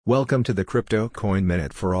Welcome to the Crypto Coin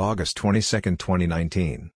Minute for August 22,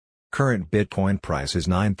 2019. Current Bitcoin price is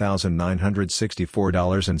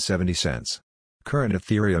 $9,964.70. Current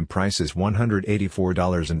Ethereum price is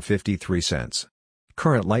 $184.53.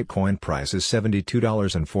 Current Litecoin price is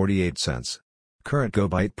 $72.48. Current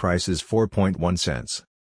GoByte price is 4.1 cents.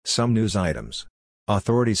 Some news items.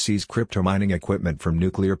 Authorities seize crypto mining equipment from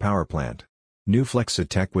nuclear power plant. New Flexa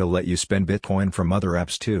tech will let you spend Bitcoin from other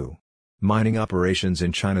apps too. Mining operations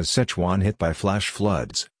in China's Sichuan hit by flash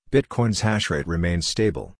floods, Bitcoin's hash rate remains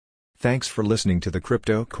stable. Thanks for listening to the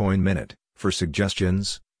Crypto Coin Minute. For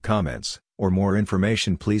suggestions, comments, or more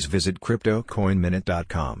information, please visit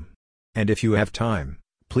cryptocoinminute.com. And if you have time,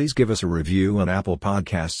 please give us a review on Apple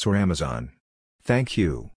Podcasts or Amazon. Thank you.